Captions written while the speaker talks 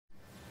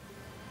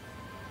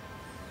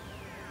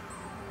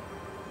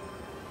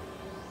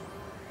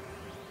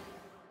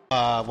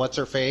what's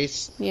her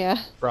face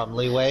Yeah. from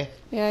Leeway?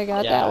 Yeah, I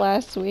got that Yeah,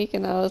 last week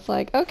and I was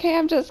like, okay,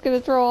 I'm just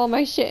gonna throw all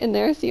my shit in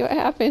there, see what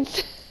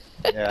happens.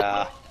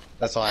 yeah,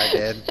 that's what I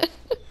did.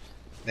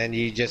 Then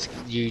you just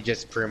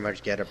pretty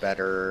much get a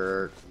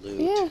better loot.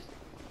 Yeah.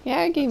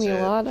 Yeah, it gave That's me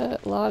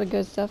it. a lot of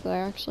good stuff that I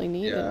actually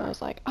needed. I Yeah.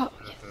 was like, oh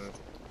yes, hmm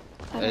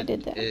glad I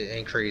did that.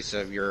 Increase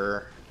of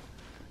your.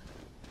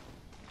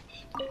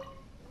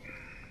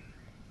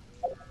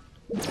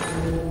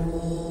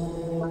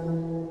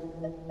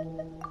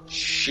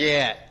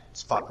 Shit,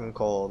 it's fucking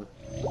cold.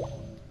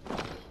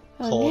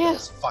 Oh Cold yeah.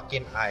 as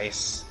fucking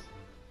ice.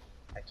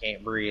 I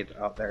can't breathe.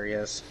 Oh, there he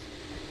is.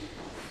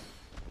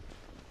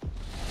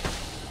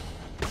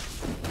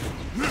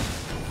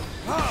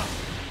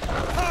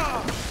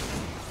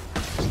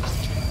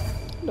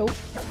 Nope.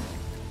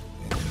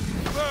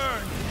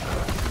 Burn!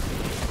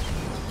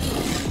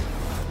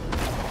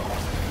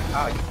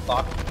 Oh, you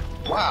fuck.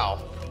 Wow.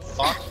 You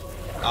fuck.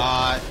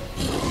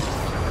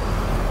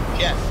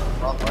 Shit.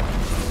 Wrong one.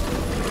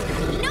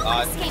 No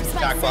one escapes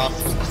my Jack buff.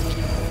 sight.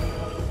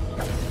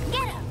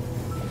 Get him!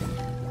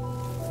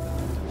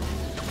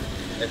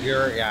 If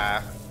you're,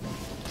 yeah.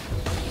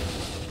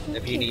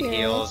 If you need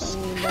heals.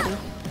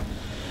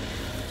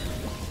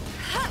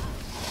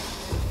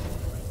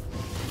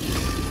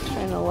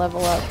 Trying to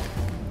level up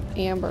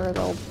Amber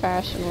the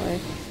old-fashioned way.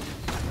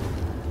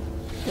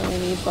 She only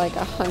needs like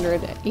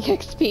 100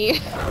 EXP.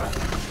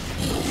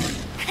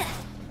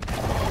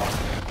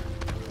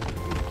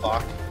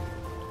 Fuck.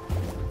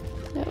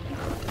 Nope.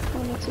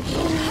 Wanted to go.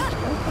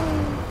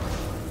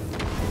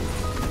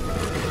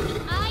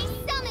 I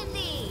summon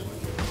thee!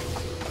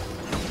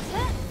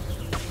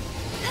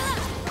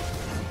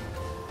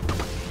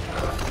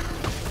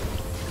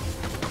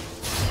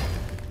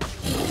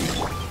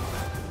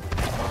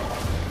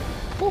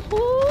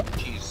 Woohoo!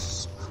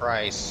 Jesus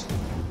Christ.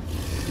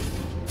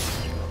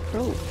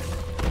 Oh.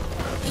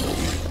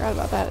 Forgot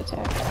about that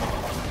attack.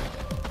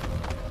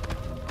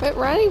 Quit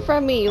running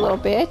from me, you little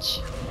bitch.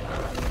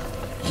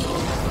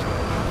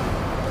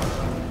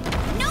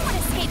 No one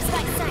escapes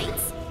my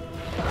sights!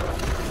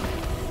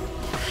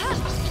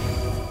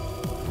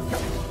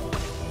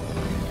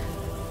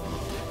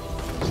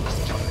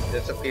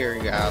 Disappear,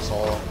 you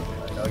asshole.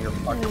 I know you're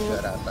fucking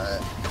good at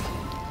that.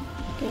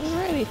 Getting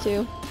ready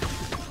to.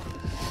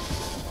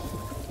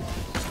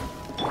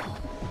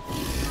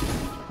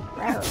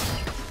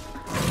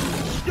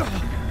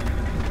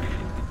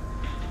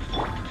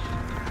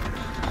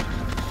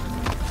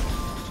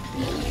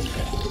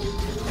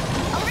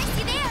 I'll race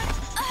you there!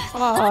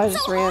 Oh, I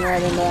just ran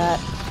right into that.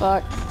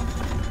 Fuck.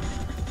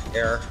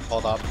 Here,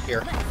 hold up.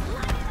 Here.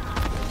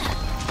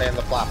 Stay on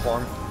the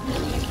platform.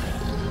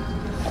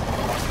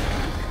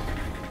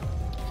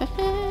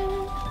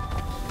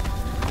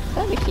 Is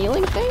that a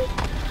healing thing?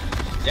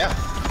 Yeah.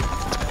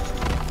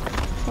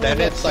 Then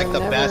it's like the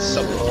best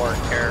support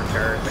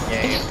character in the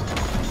game.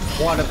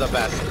 One of the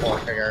best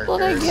support characters.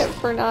 What I get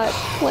for not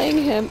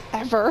playing him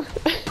ever.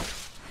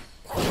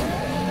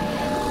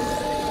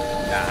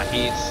 Nah,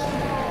 he's...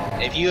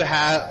 If you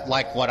have,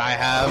 like what I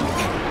have,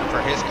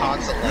 for his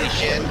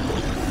Constellation,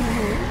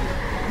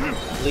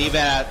 leave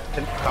it at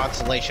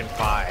Constellation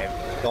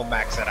 5. Don't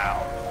max it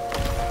out.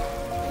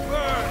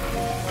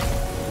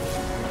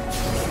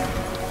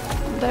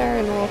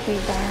 Burn, Wolfie,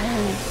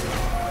 burn.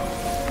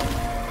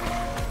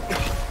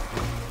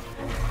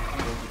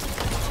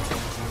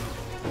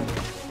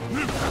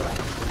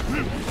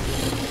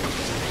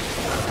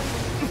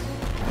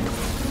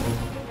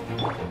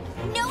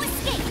 No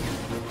escape!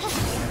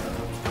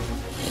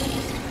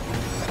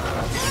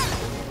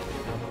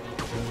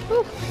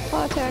 Whew,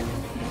 claw attack.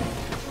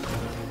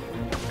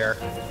 Here.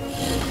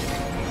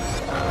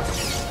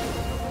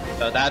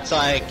 So that's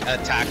like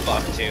attack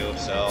buff too,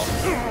 so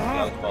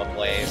it goes both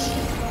ways.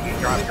 You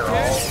drop your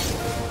ult.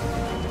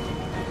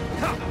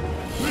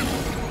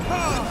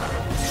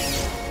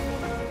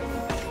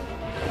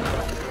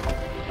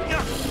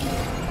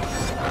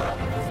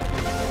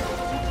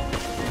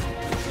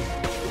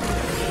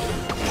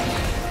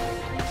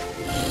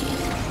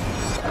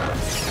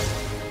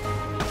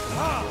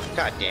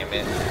 God damn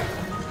it.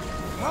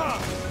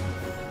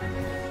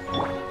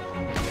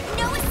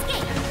 No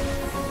escape!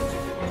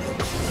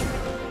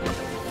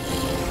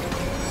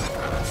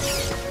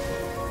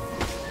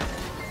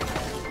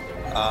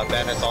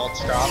 Bennett's ult's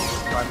dropped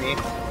by me.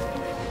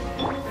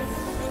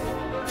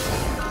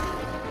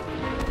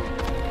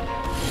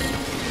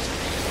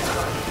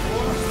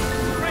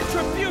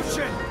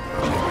 Retribution!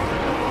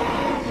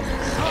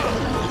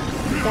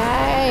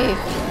 Die!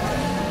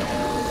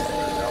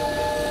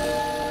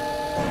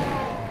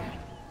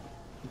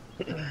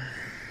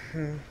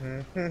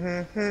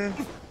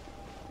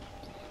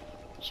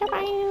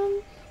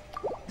 Shabam!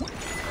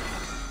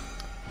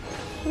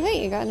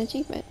 Hey, you got an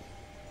achievement.